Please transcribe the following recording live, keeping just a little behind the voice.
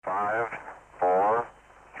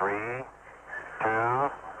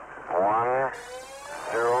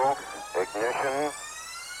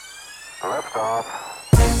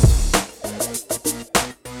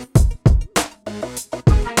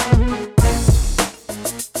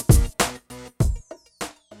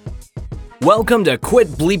Welcome to Quit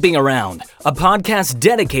Bleeping Around, a podcast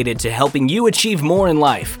dedicated to helping you achieve more in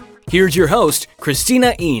life. Here's your host,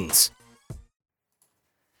 Christina Eanes.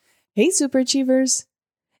 Hey, Super Achievers.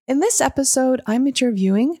 In this episode, I'm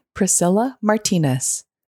interviewing Priscilla Martinez.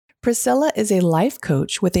 Priscilla is a life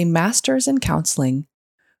coach with a master's in counseling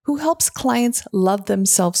who helps clients love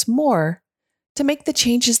themselves more to make the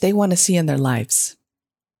changes they want to see in their lives.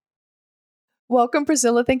 Welcome,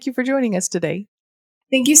 Priscilla. Thank you for joining us today.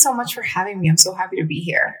 Thank you so much for having me. I'm so happy to be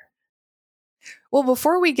here. Well,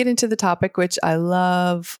 before we get into the topic, which I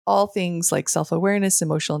love all things like self-awareness,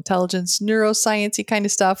 emotional intelligence, neuroscience-y kind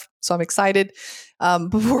of stuff, so I'm excited.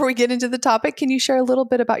 Before we get into the topic, can you share a little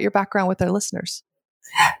bit about your background with our listeners?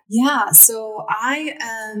 Yeah, so I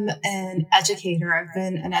am an educator. I've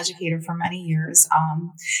been an educator for many years.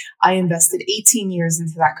 I invested 18 years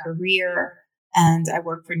into that career, and I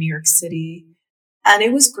work for New York City. And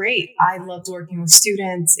it was great. I loved working with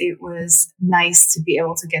students. It was nice to be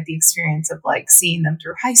able to get the experience of like seeing them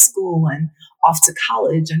through high school and off to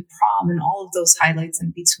college and prom and all of those highlights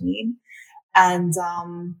in between. And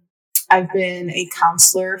I've been a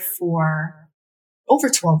counselor for over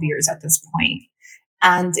 12 years at this point.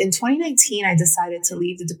 And in 2019, I decided to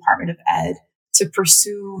leave the Department of Ed to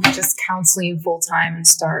pursue just counseling full time and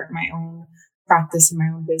start my own practice and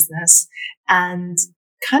my own business. And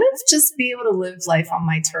kind of just be able to live life on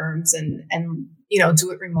my terms and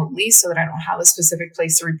do it remotely so that I don't have a specific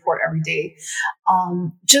place to report every day.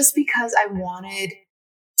 Just because I wanted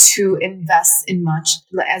to invest in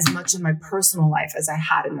as much in my personal life as I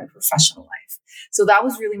had in my professional life. So that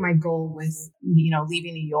was really my goal with,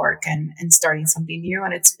 leaving New York and starting something new.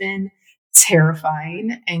 And it's been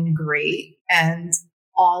terrifying and great and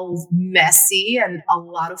all messy and a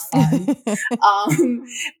lot of fun.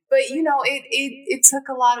 But it took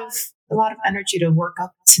a lot of energy to work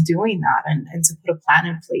up to doing that and to put a plan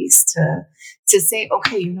in place to say,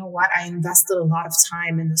 okay, you know what? I invested a lot of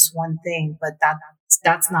time in this one thing, but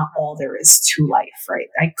that's not all there is to life, right?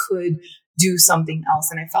 I could do something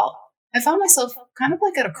else. And I found myself kind of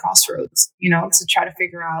like at a crossroads, to try to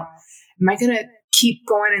figure out, am I going to keep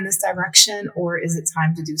going in this direction or is it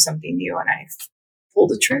time to do something new? And I pulled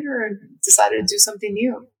the trigger and decided to do something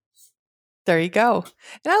new. There you go.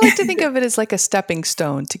 And I like to think of it as like a stepping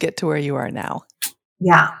stone to get to where you are now.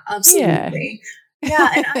 Yeah, absolutely. Yeah.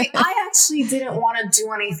 And I actually didn't want to do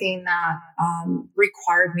anything that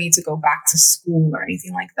required me to go back to school or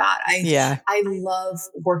anything like that. I love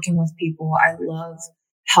working with people. I love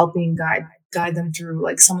helping guide them through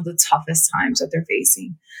like some of the toughest times that they're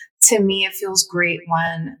facing. To me, it feels great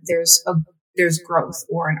when there's growth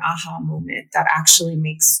or an aha moment that actually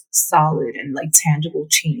makes solid and like tangible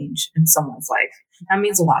change in someone's life. That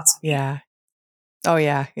means a lot to me. Yeah. Oh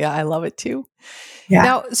yeah. Yeah. I love it too. Yeah.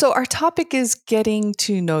 Now, so our topic is getting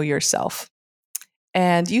to know yourself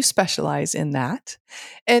and you specialize in that.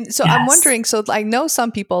 And so I'm wondering, so I know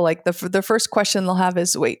some people like the first question they'll have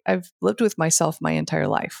is, wait, I've lived with myself my entire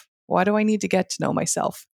life. Why do I need to get to know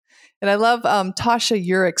myself? And I love Tasha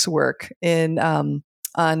Eurich's work in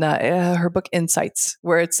on her book Insights,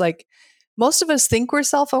 where it's like most of us think we're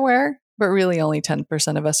self-aware, but really only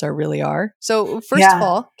 10% of us really are. So first of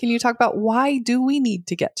all, can you talk about why do we need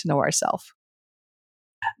to get to know ourselves?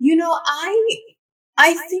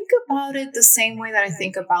 I think about it the same way that I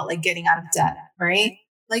think about like getting out of debt, right?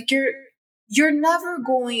 Like you're never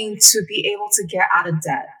going to be able to get out of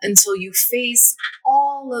debt until you face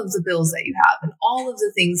all of the bills that you have and all of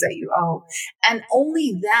the things that you owe. And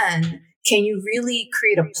only then can you really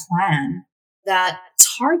create a plan that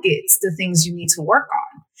targets the things you need to work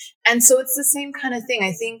on. And so it's the same kind of thing.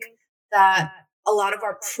 I think that a lot of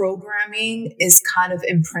our programming is kind of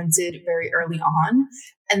imprinted very early on,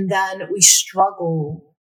 and then we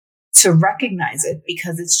struggle to recognize it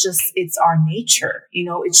because it's our nature.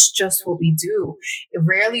 It's just what we do.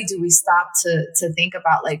 Rarely do we stop to think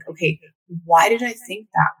about like, okay, why did I think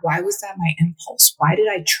that? Why was that my impulse? Why did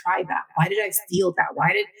I try that? Why did I feel that?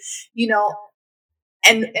 Why did,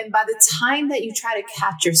 and by the time that you try to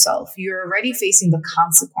catch yourself, you're already facing the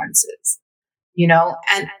consequences,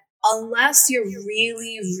 and unless you're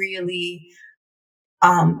really, really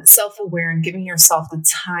self-aware and giving yourself the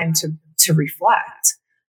time to reflect,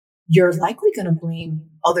 you're likely going to blame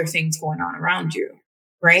other things going on around you,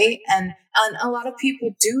 right? And a lot of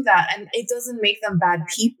people do that, and it doesn't make them bad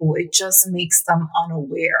people. It just makes them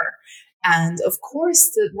unaware. And of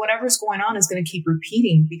course, whatever's going on is going to keep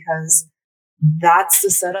repeating because that's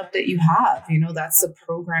the setup that you have. That's the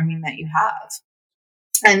programming that you have.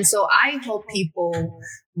 And so I help people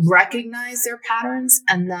recognize their patterns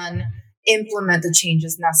and then implement the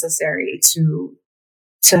changes necessary to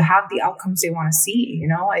to have the outcomes they want to see,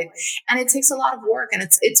 and it takes a lot of work, and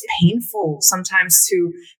it's painful sometimes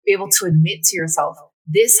to be able to admit to yourself,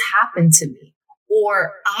 this happened to me,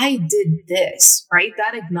 or I did this, right?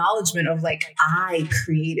 That acknowledgement of like, I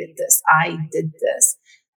created this, I did this.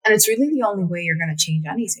 And it's really the only way you're going to change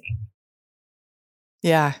anything.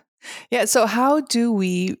 Yeah. Yeah. So how do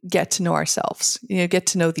we get to know ourselves? Get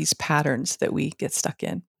to know these patterns that we get stuck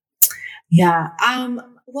in? Yeah.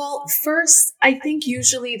 Well, first, I think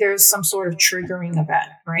usually there's some sort of triggering event,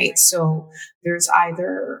 right? So there's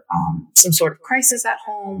either some sort of crisis at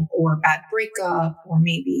home, or a bad breakup, or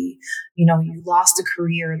maybe, you lost a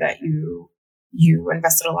career that you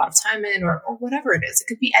invested a lot of time in, or whatever it is. It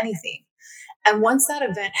could be anything. And once that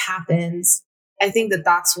event happens, I think that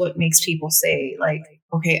that's what makes people say, like,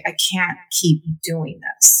 okay, I can't keep doing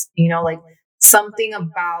this. Like, something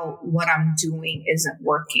about what I'm doing isn't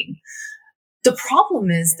working. The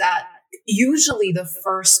problem is that usually the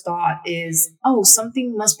first thought is, oh,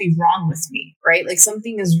 something must be wrong with me, right? Like,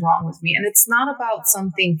 something is wrong with me. And it's not about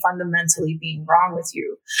something fundamentally being wrong with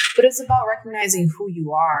you, but it's about recognizing who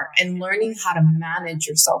you are and learning how to manage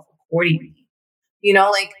yourself accordingly.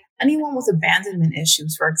 Like, anyone with abandonment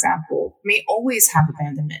issues, for example, may always have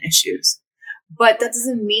abandonment issues. But that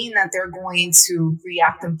doesn't mean that they're going to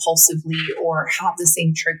react impulsively or have the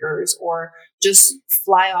same triggers or just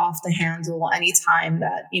fly off the handle anytime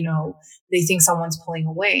that, they think someone's pulling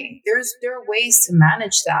away. There are ways to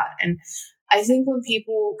manage that. And I think when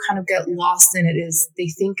people kind of get lost in it, is they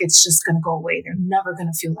think it's just going to go away. They're never going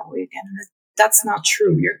to feel that way again. And that's not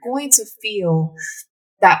true. You're going to feel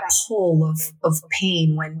that pull of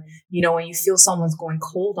pain when you feel someone's going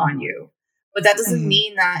cold on you. But that doesn't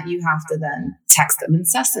mean that you have to then text them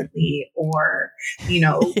incessantly or,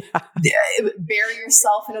 bury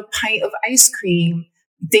yourself in a pint of ice cream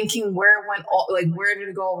thinking where did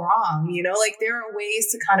it go wrong? Like, there are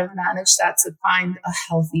ways to kind of manage that to find a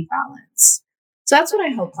healthy balance. So that's what I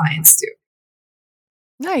help clients do.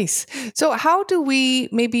 Nice. So how do we,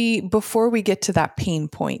 maybe before we get to that pain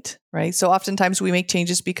point, right? So oftentimes we make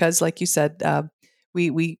changes because, like you said,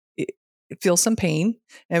 we feel some pain,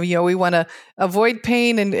 and we want to avoid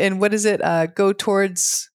pain, and what is it? Go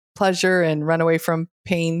towards pleasure and run away from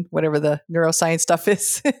pain, whatever the neuroscience stuff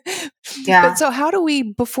is. Yeah. But so how do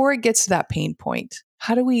we, before it gets to that pain point,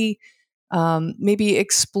 how do we maybe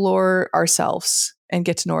explore ourselves and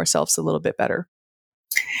get to know ourselves a little bit better?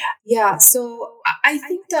 Yeah. So I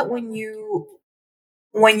think that when you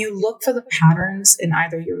look for the patterns in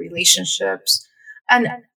either your relationships,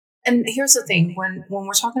 and here's the thing, when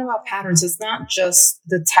we're talking about patterns, it's not just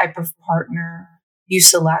the type of partner you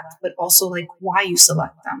select, but also like why you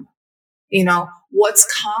select them. What's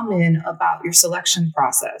common about your selection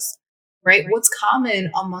process, right? What's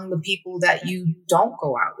common among the people that you don't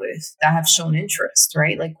go out with that have shown interest,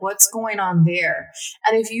 right? Like, what's going on there?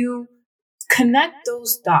 And if you connect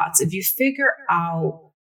those dots, if you figure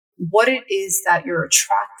out what it is that you're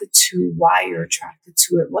attracted to, why you're attracted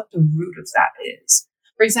to it, what the root of that is.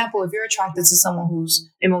 For example, if you're attracted to someone who's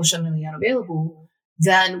emotionally unavailable,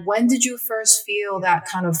 then when did you first feel that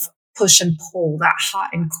kind of push and pull, that hot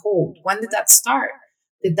and cold? When did that start?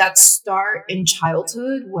 Did that start in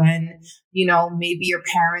childhood when, maybe your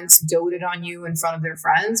parents doted on you in front of their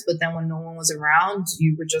friends, but then when no one was around,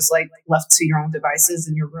 you were just like left to your own devices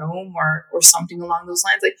in your room or something along those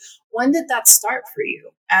lines? Like, when did that start for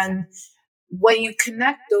you? And when you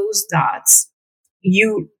connect those dots,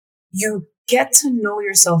 you get to know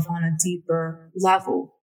yourself on a deeper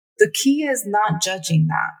level. The key is not judging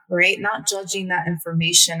that, right? Not judging that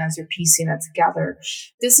information as you're piecing it together.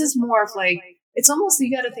 This is more of like, it's almost,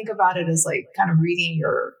 you got to think about it as like kind of reading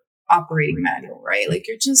your operating manual, right? Like,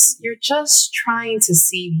 you're just trying to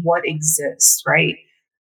see what exists, right?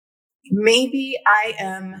 Maybe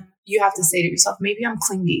you have to say to yourself, maybe I'm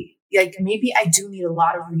clingy. Like, maybe I do need a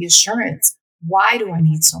lot of reassurance. Why do I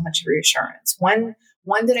need so much reassurance? When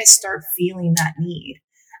did I start feeling that need?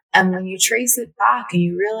 And when you trace it back and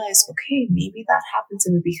you realize, okay, maybe that happened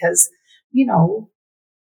to me because,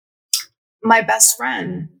 my best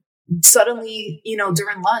friend suddenly,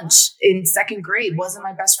 during lunch in second grade wasn't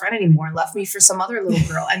my best friend anymore and left me for some other little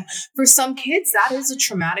girl. And for some kids, that is a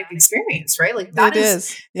traumatic experience, right? Like,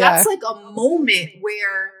 that's like a moment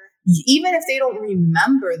where even if they don't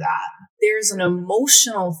remember that, there's an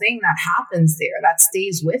emotional thing that happens there that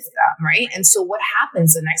stays with them, right? And so what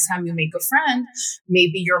happens the next time you make a friend,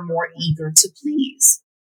 maybe you're more eager to please.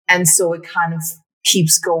 And so it kind of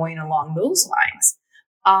keeps going along those lines.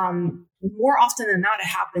 More often than not, it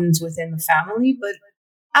happens within the family, but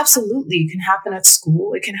absolutely, it can happen at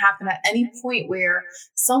school. It can happen at any point where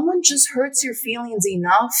someone just hurts your feelings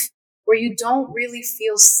enough where you don't really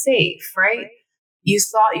feel safe, right? You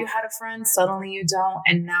thought you had a friend, suddenly you don't,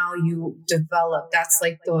 and now you develop. That's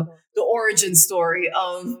like the origin story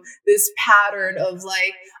of this pattern of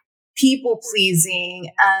like people pleasing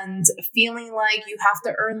and feeling like you have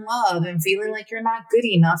to earn love and feeling like you're not good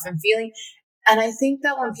enough and I think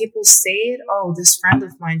that when people say it, oh, this friend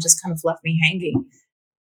of mine just kind of left me hanging,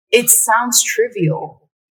 it sounds trivial,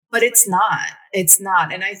 but it's not. It's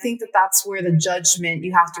not. And I think that that's where the judgment,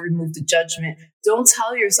 you have to remove the judgment. Don't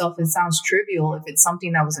tell yourself it sounds trivial if it's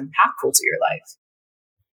something that was impactful to your life.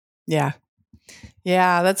 Yeah.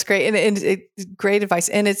 Yeah, that's great. And great advice.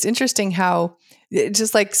 And it's interesting how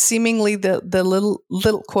just like seemingly the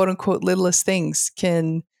little quote unquote littlest things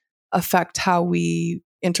can affect how we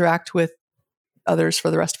interact with others for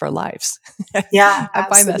the rest of our lives. Yeah, I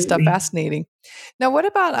find that stuff fascinating. Now, what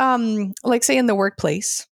about like say in the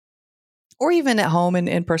workplace or even at home and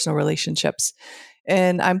in personal relationships?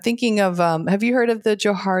 And I'm thinking of have you heard of the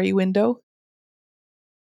Johari window?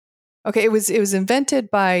 Okay, it was invented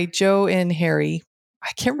by Joe and Harry. I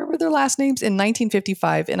can't remember their last names, in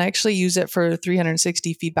 1955, and I actually use it for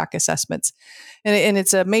 360 feedback assessments. And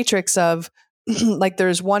it's a matrix of like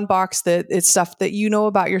there's one box that it's stuff that you know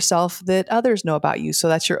about yourself that others know about you. So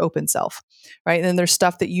that's your open self, right? And then there's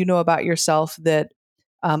stuff that you know about yourself that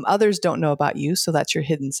others don't know about you. So that's your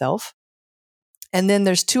hidden self. And then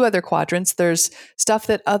there's two other quadrants. There's stuff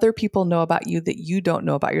that other people know about you that you don't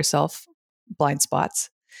know about yourself, blind spots.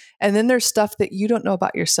 And then there's stuff that you don't know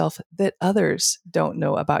about yourself that others don't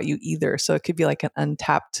know about you either. So it could be like an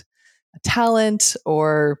untapped talent,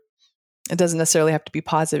 or it doesn't necessarily have to be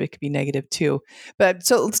positive. It could be negative too. But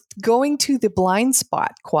so going to the blind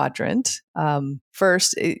spot quadrant,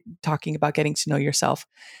 first, talking about getting to know yourself.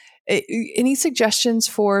 Any suggestions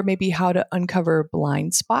for maybe how to uncover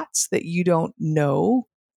blind spots that you don't know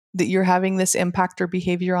that you're having this impact or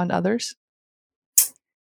behavior on others?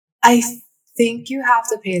 I think you have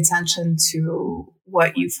to pay attention to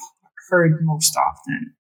what you've heard most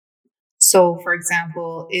often. So, for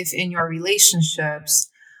example, if in your relationships,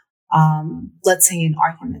 let's say in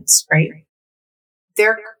arguments, right?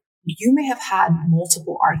 You may have had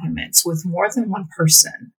multiple arguments with more than one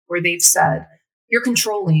person where they've said, you're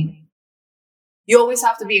controlling. You always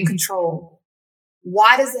have to be in control.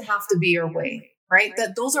 Why does it have to be your way? Right?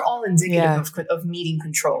 That those are all indicative of needing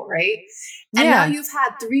control, right? And now you've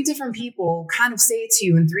had 3 different people kind of say it to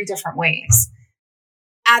you in 3 different ways.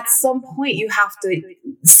 At some point, you have to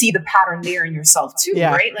see the pattern there in yourself too,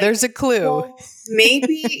 right? Like, there's a clue. Well,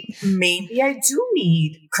 maybe I do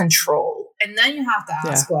need control. And then you have to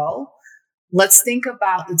ask, well, let's think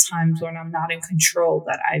about the times when I'm not in control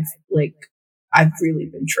that I've really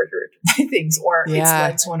been triggered by things, or it's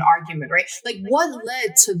led to an argument, right? Like, what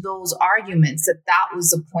led to those arguments that was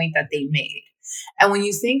the point that they made? And when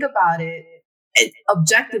you think about it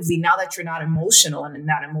objectively, now that you're not emotional and in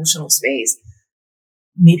that emotional space,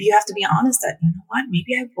 maybe you have to be honest that, you know what,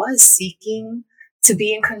 maybe I was seeking to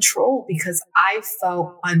be in control because I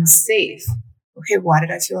felt unsafe. Okay, why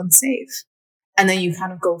did I feel unsafe? And then you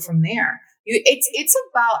kind of go from there. It's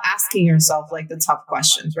about asking yourself like the tough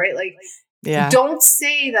questions, right? Like, don't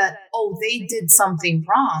say that, oh, they did something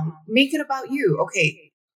wrong. Make it about you.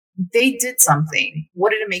 Okay, they did something.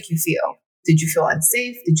 What did it make you feel? Did you feel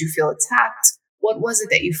unsafe? Did you feel attacked? What was it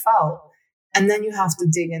that you felt? And then you have to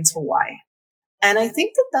dig into why. And I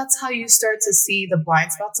think that that's how you start to see the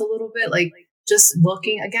blind spots a little bit. Like, just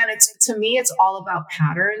looking again, to me, it's all about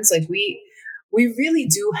patterns. Like we really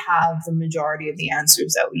do have the majority of the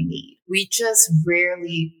answers that we need. We just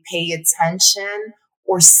rarely pay attention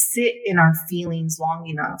or sit in our feelings long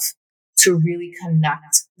enough to really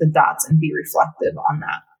connect the dots and be reflective on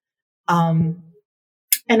that.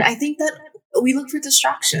 And I think that we look for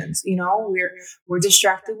distractions. You know, we're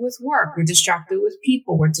distracted with work, we're distracted with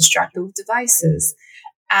people, we're distracted with devices.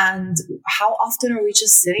 And how often are we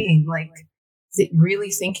just sitting, like, really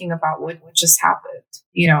thinking about what just happened?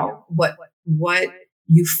 You know, what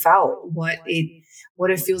you felt, what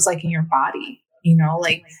it feels like in your body. You know,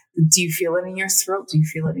 like, do you feel it in your throat? Do you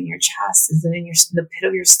feel it in your chest? Is it in the pit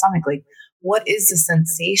of your stomach? Like, what is the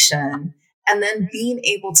sensation? And then being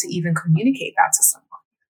able to even communicate that to someone.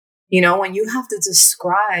 You know, when you have to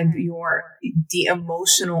describe the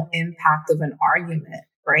emotional impact of an argument,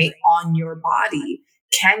 right, on your body,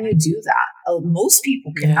 can you do that? Most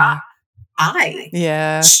people cannot.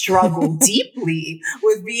 I struggle deeply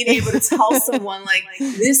with being able to tell someone, like,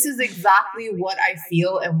 this is exactly what I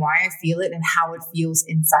feel and why I feel it and how it feels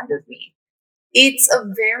inside of me. It's a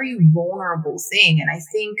very vulnerable thing. And I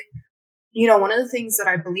think, you know, one of the things that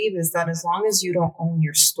I believe is that as long as you don't own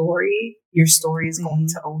your story is going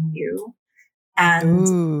to own you.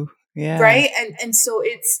 And Yeah. right? And so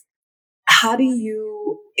it's, how do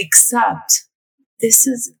you accept, this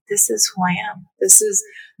is who I am. This is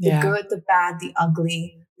the Yeah. good, the bad, the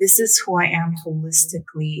ugly. This is who I am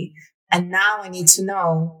holistically. And now I need to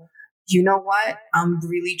know, you know what? I'm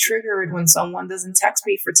really triggered when someone doesn't text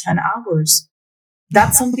me for 10 hours.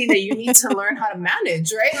 That's something that you need to learn how to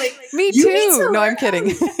manage, right? Like, Me you need too. to No, learn I'm kidding.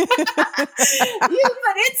 but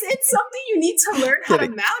it's something you need to learn how to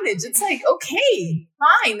Kidding. manage. It's like, okay,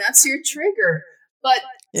 fine, that's your trigger. But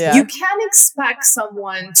Yeah. you can't expect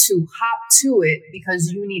someone to hop to it because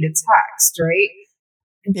you need a text, right?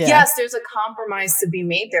 Yeah. Yes, there's a compromise to be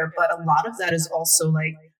made there, but a lot of that is also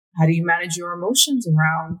like, how do you manage your emotions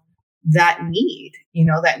around that need,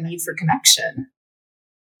 that need for connection?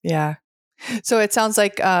 Yeah. So it sounds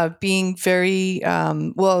like being very,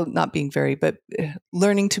 not being very, but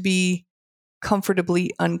learning to be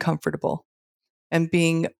comfortably uncomfortable and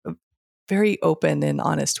being very open and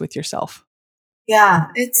honest with yourself. Yeah,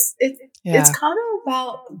 it's Yeah. kind of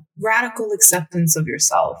about radical acceptance of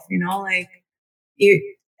yourself, like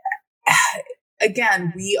you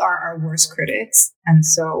again, we are our worst critics. And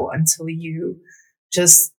so until you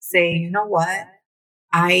just say, you know what,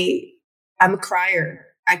 I'm a crier.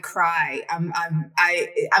 I cry.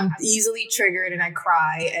 I'm easily triggered and I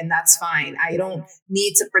cry, and that's fine. I don't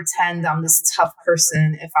need to pretend I'm this tough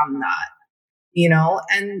person if I'm not,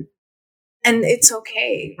 and it's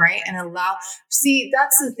okay, right? And that's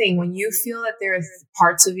the thing, when you feel that there's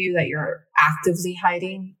parts of you that you're actively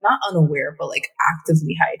hiding, not unaware, but like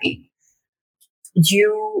actively hiding,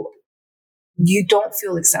 you don't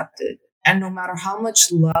feel accepted. And no matter how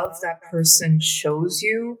much love that person shows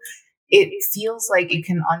you, it feels like it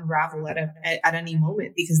can unravel at any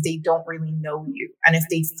moment because they don't really know you. And if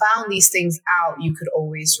they found these things out, you could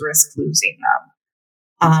always risk losing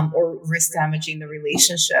them, or risk damaging the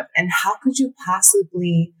relationship. And how could you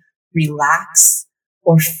possibly relax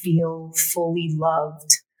or feel fully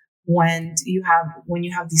loved when you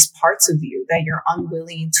have these parts of you that you're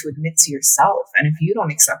unwilling to admit to yourself? And if you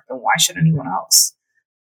don't accept them, why should anyone else?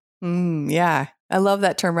 Yeah. I love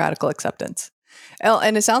that term, radical acceptance.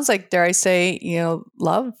 And it sounds like, dare I say,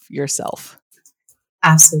 love yourself.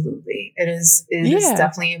 Absolutely. It is Yeah.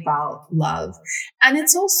 definitely about love. And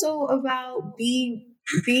it's also about being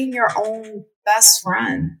your own best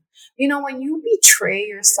friend. When you betray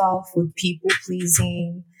yourself with people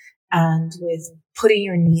pleasing and with putting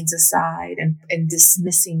your needs aside and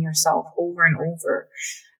dismissing yourself over and over,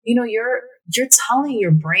 you're telling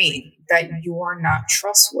your brain that you are not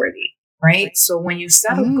trustworthy, right? So when you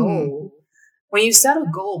set a goal,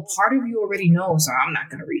 part of you already knows, oh, I'm not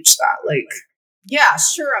going to reach that. Like, yeah,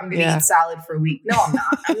 sure, I'm going to eat salad for a week. No, I'm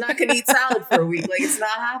not. I'm not going to eat salad for a week. Like, it's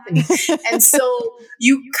not happening. And so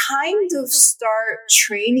you kind of start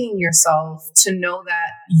training yourself to know that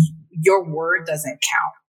your word doesn't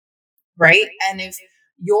count, right? And if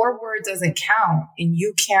your word doesn't count and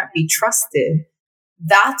you can't be trusted,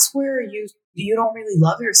 that's where you don't really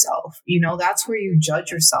love yourself. That's where you judge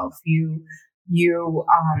yourself. You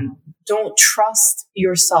don't trust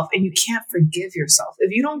yourself, and you can't forgive yourself.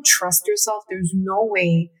 If you don't trust yourself, there's no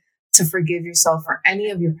way to forgive yourself for any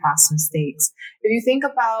of your past mistakes. If you think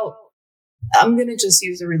about, I'm going to just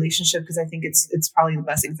use a relationship because I think it's probably the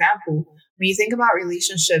best example. When you think about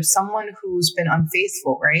relationships, someone who's been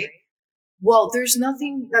unfaithful, right? Well, there's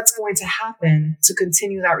nothing that's going to happen to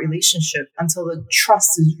continue that relationship until the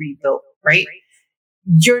trust is rebuilt, right?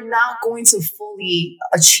 You're not going to fully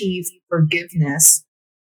achieve forgiveness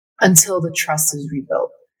until the trust is rebuilt.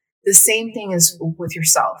 The same thing is with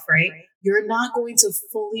yourself, right? You're not going to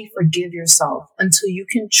fully forgive yourself until you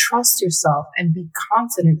can trust yourself and be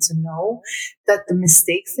confident to know that the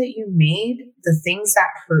mistakes that you made, the things that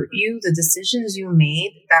hurt you, the decisions you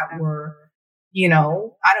made that were,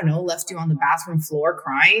 left you on the bathroom floor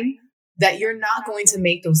crying, that you're not going to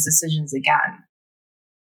make those decisions again.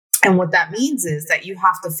 And what that means is that you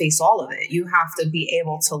have to face all of it. You have to be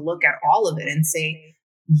able to look at all of it and say,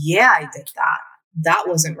 yeah, I did that. That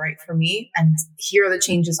wasn't right for me. And here are the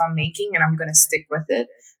changes I'm making, and I'm going to stick with it.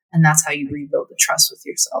 And that's how you rebuild the trust with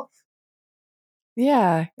yourself.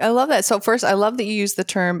 Yeah, I love that. So first, I love that you use the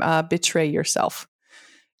term betray yourself,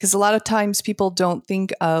 because a lot of times people don't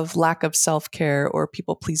think of lack of self-care or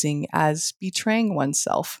people pleasing as betraying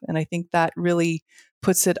oneself. And I think that really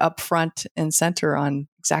puts it up front and center on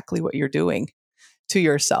exactly what you're doing to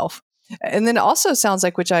yourself. And then it also sounds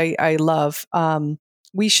like, which I love,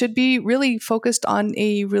 we should be really focused on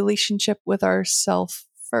a relationship with ourself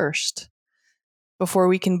first before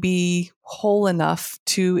we can be whole enough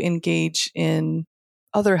to engage in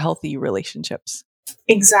other healthy relationships.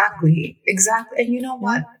 Exactly. And you know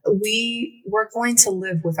what? We're going to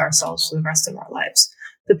live with ourselves for the rest of our lives.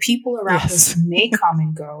 The people around us may come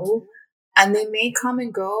and go, and they may come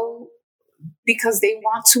and go because they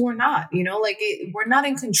want to or not. We're not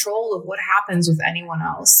in control of what happens with anyone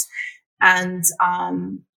else. And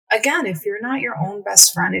again, if you're not your own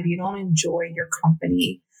best friend, if you don't enjoy your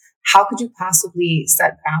company, how could you possibly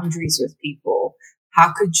set boundaries with people?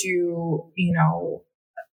 How could you,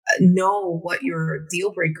 know what your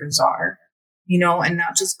deal breakers are, and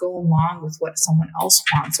not just go along with what someone else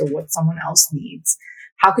wants or what someone else needs?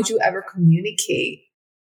 How could you ever communicate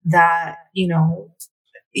that,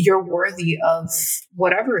 you're worthy of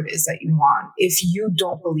whatever it is that you want if you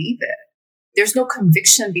don't believe it? There's no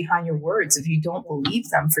conviction behind your words if you don't believe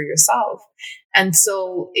them for yourself. And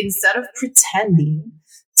so instead of pretending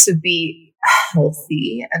to be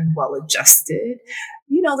healthy and well-adjusted,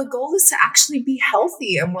 the goal is to actually be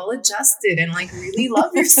healthy and well-adjusted and really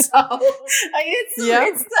love yourself. It's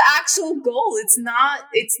the actual goal. It's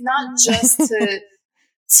not just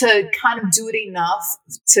to kind of do it enough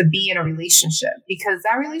to be in a relationship, because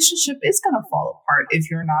that relationship is going to fall apart if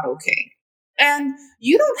you're not okay. And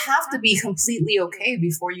you don't have to be completely okay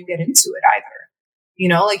before you get into it either.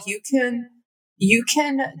 You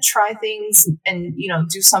can try things and,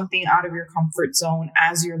 do something out of your comfort zone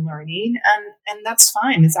as you're learning. And that's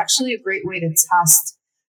fine. It's actually a great way to test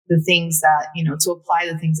the things that, to apply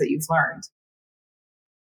the things that you've learned.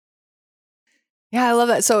 Yeah, I love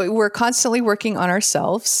that. So we're constantly working on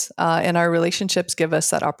ourselves, and our relationships give us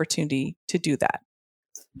that opportunity to do that.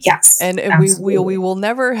 Yes. And we will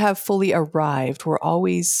never have fully arrived. We're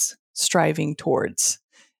always striving towards,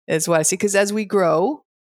 is what I see. Because as we grow,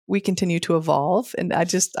 we continue to evolve. And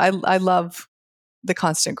I love the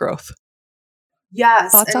constant growth.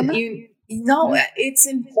 Yes. Thoughts on that? It's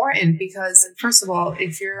important because, first of all,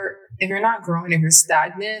 if you're not growing, if you're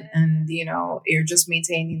stagnant and, you're just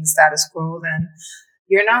maintaining the status quo, then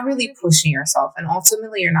you're not really pushing yourself. And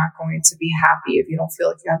ultimately, you're not going to be happy if you don't feel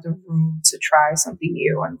like you have the room to try something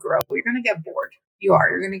new and grow. You're going to get bored.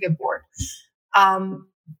 You're going to get bored.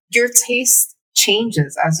 Your taste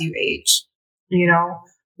changes as you age.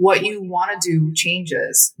 What you want to do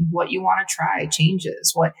changes. What you want to try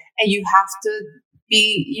changes. And you have to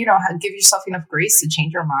be, give yourself enough grace to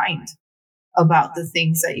change your mind about the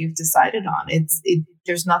things that you've decided on.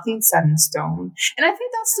 There's nothing set in stone. And I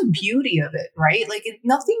think that's the beauty of it, right?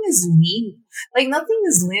 Nothing is nothing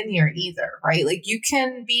is linear either, right? You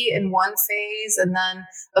can be in one phase and then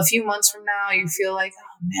a few months from now you feel like,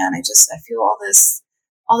 oh man, I feel all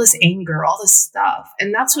this anger, all this stuff.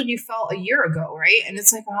 And that's what you felt a year ago, right? And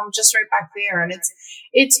it's like, oh, I'm just right back there. And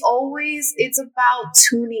it's about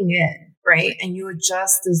tuning in, right? And you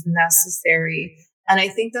adjust as necessary. And I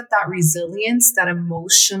think that resilience, that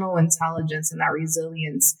emotional intelligence and that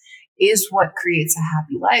resilience is what creates a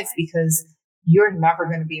happy life, because you're never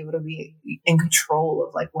going to be able to be in control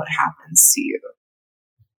of what happens to you.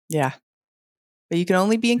 Yeah. But you can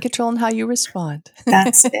only be in control in how you respond.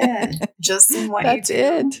 That's it. Just in what you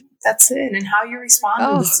do. That's it. And how you respond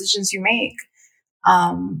to the decisions you make.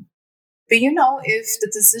 But if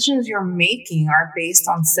the decisions you're making are based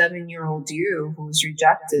on 7-year-old you who's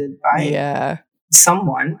rejected by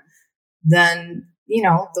someone, then,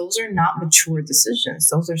 those are not mature decisions.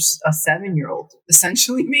 Those are a 7-year-old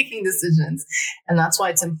essentially making decisions. And that's why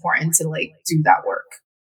it's important to do that work.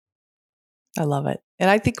 I love it. And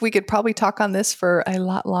I think we could probably talk on this for a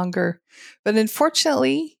lot longer. But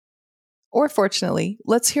unfortunately, or fortunately,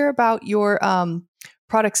 let's hear about your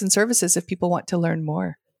products and services if people want to learn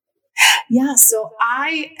more. Yeah, so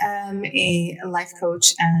I am a life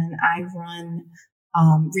coach and I run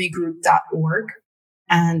regroup.org.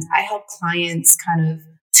 And I help clients kind of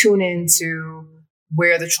tune into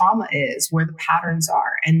where the trauma is, where the patterns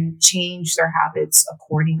are, and change their habits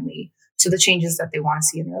accordingly to the changes that they want to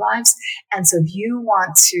see in their lives. And so if you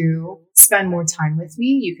want to spend more time with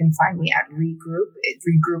me, you can find me at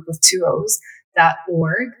regroup with 2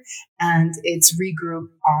 O's.org. And it's regroup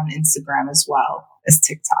on Instagram as well as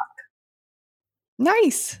TikTok.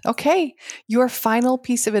 Nice. Okay. Your final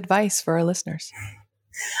piece of advice for our listeners.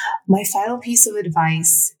 My final piece of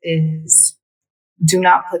advice is do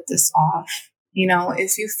not put this off.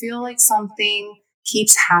 If you feel like something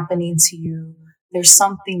keeps happening to you, there's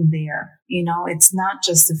something there. It's not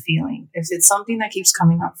just a feeling. If it's something that keeps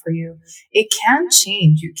coming up for you, it can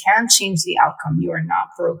change. You can change the outcome. You are not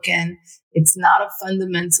broken. It's not a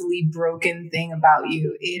fundamentally broken thing about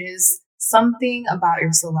you. It is something about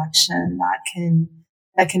your selection that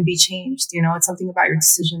can be changed. It's something about your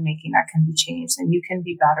decision making that can be changed, and you can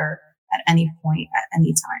be better at any point, at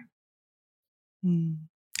any time.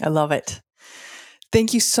 I love it.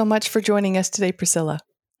 Thank you so much for joining us today, Priscilla.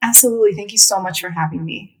 Absolutely. Thank you so much for having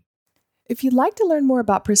me. If you'd like to learn more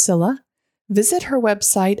about Priscilla, visit her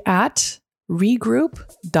website at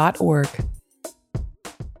regroup.org.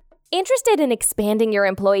 Interested in expanding your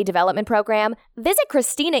employee development program? Visit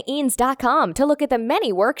ChristinaEanes.com to look at the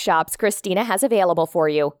many workshops Christina has available for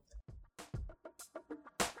you.